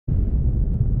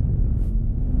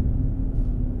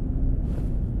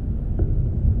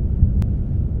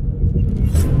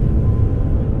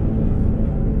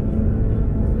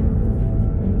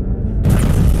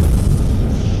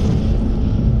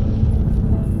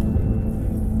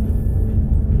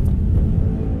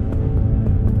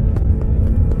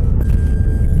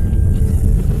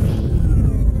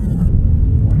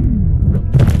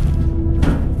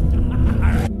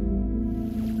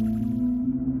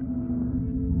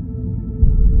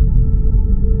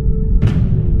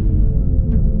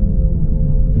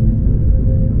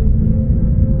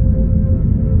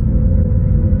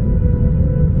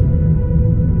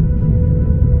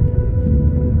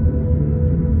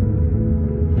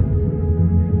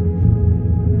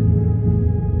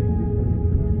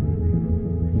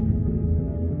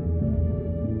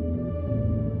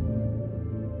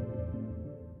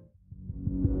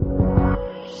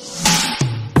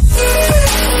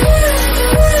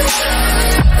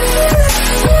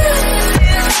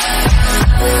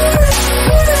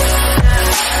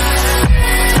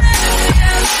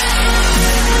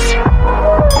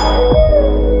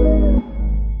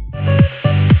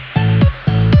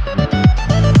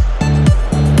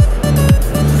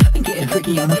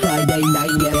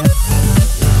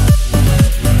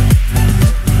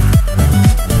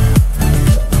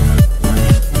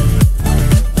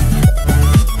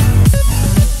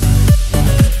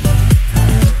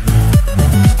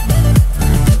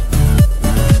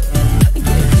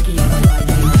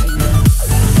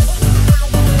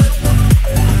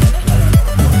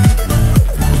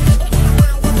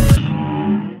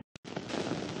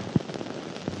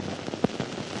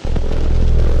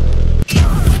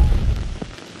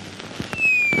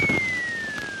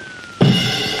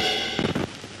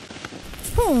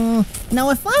Now,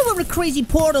 if I were a crazy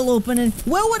portal opening,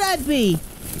 where would I be?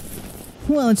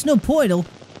 Well, it's no portal,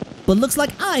 but looks like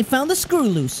I found the screw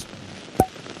loose.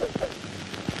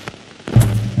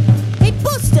 Hey,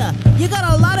 Buster! You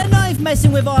got a lot of knife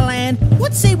messing with our land.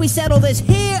 What say we settle this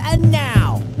here and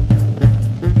now?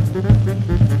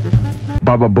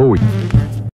 Baba Booey.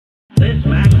 This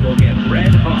match will get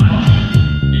red hot.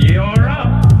 You're up.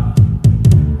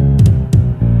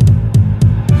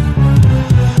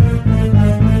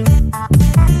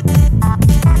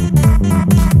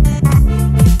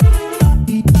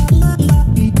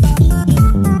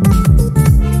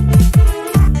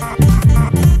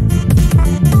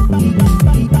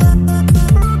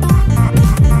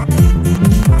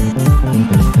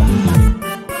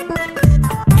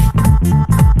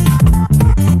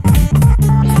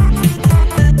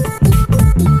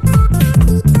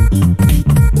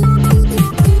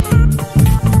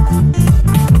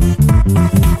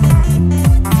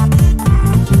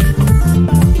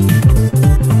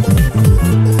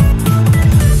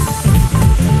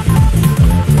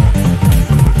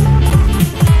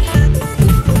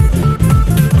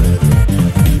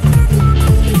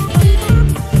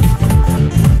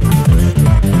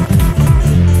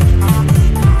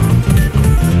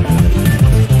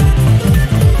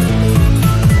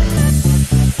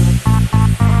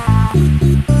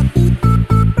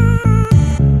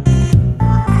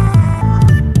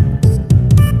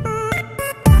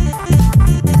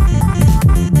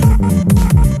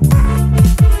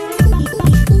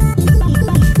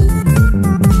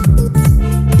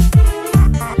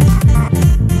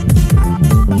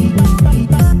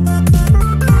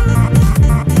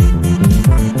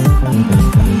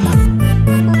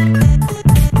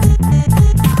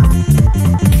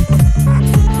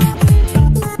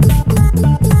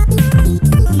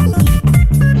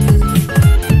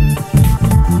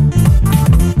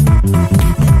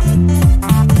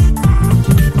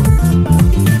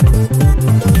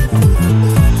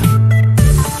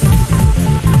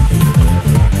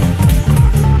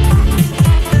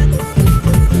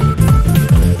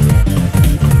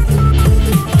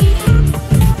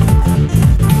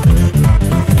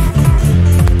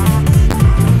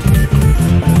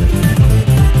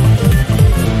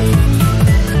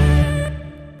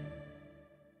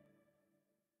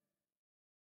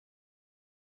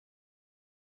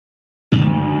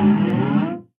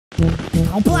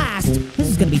 Oh, blast! This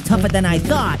is gonna be tougher than I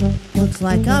thought. Looks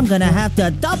like I'm gonna have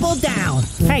to double down.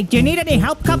 Hey, do you need any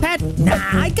help, Cuphead? Nah,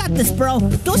 I got this, bro.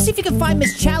 Go see if you can find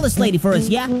Miss Chalice Lady for us,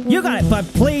 yeah? You got it, but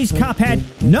please, Cuphead,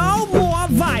 no more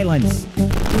violence.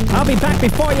 I'll be back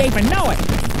before you even know it.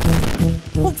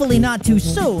 Hopefully not too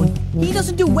soon. He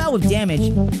doesn't do well with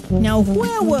damage. Now,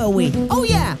 where were we? Oh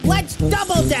yeah, let's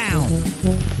double down!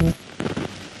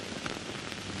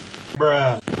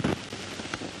 Bruh.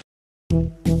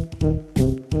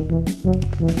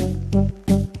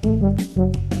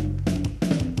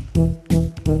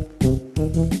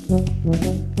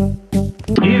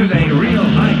 Here's a real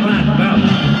high-class bout.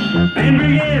 And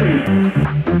begin!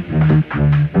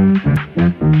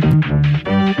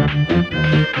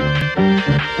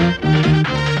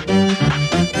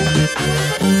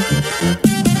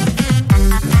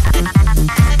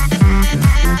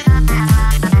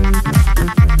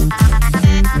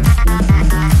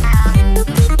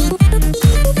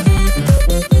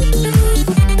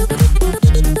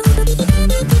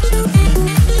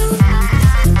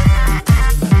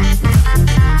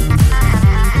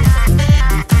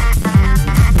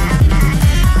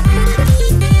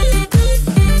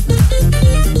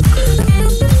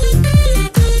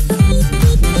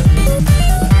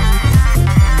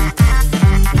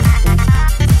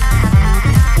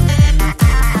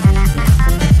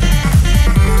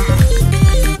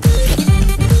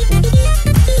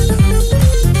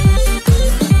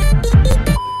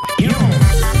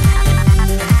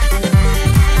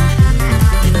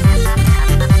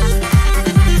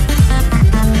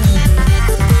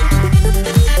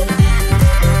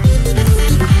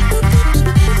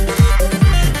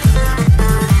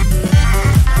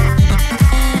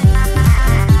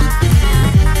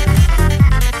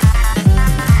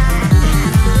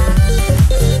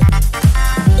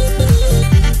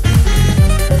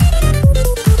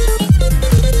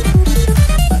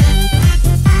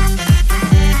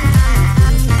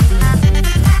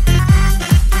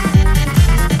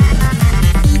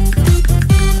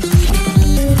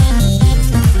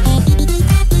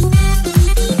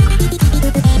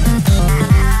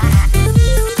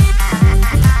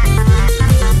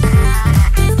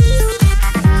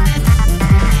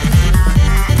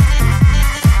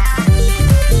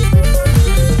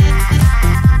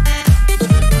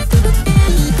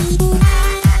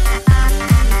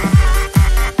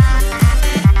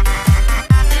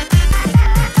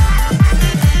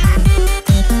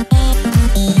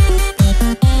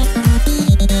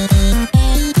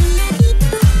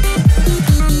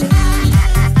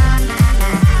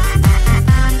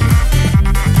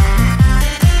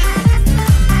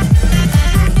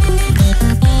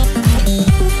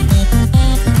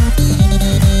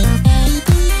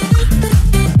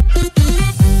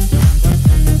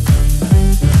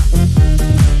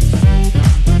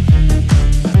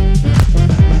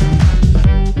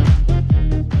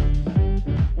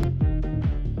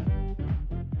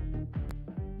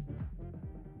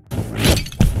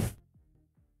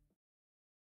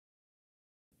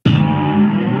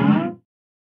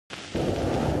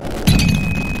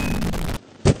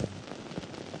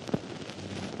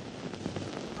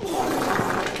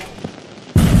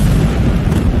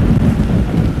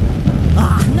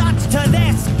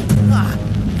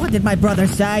 What did my brother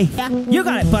say? You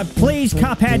got it, but please,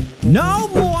 Cuphead, no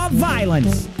more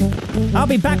violence. I'll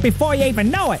be back before you even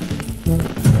know it.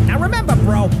 Now remember,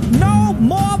 bro, no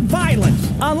more violence.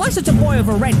 Unless it's a boy with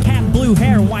a red cap, blue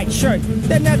hair, and white shirt.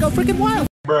 Then go freaking wild.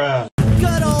 Bruh.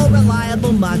 Good old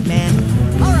reliable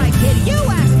Mugman. All right, kid, you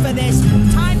asked for this.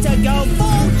 Time to go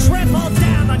full triple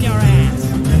down on your ass.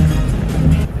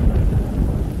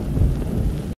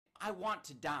 I want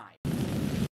to die.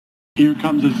 Here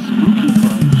comes a spooky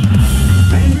part.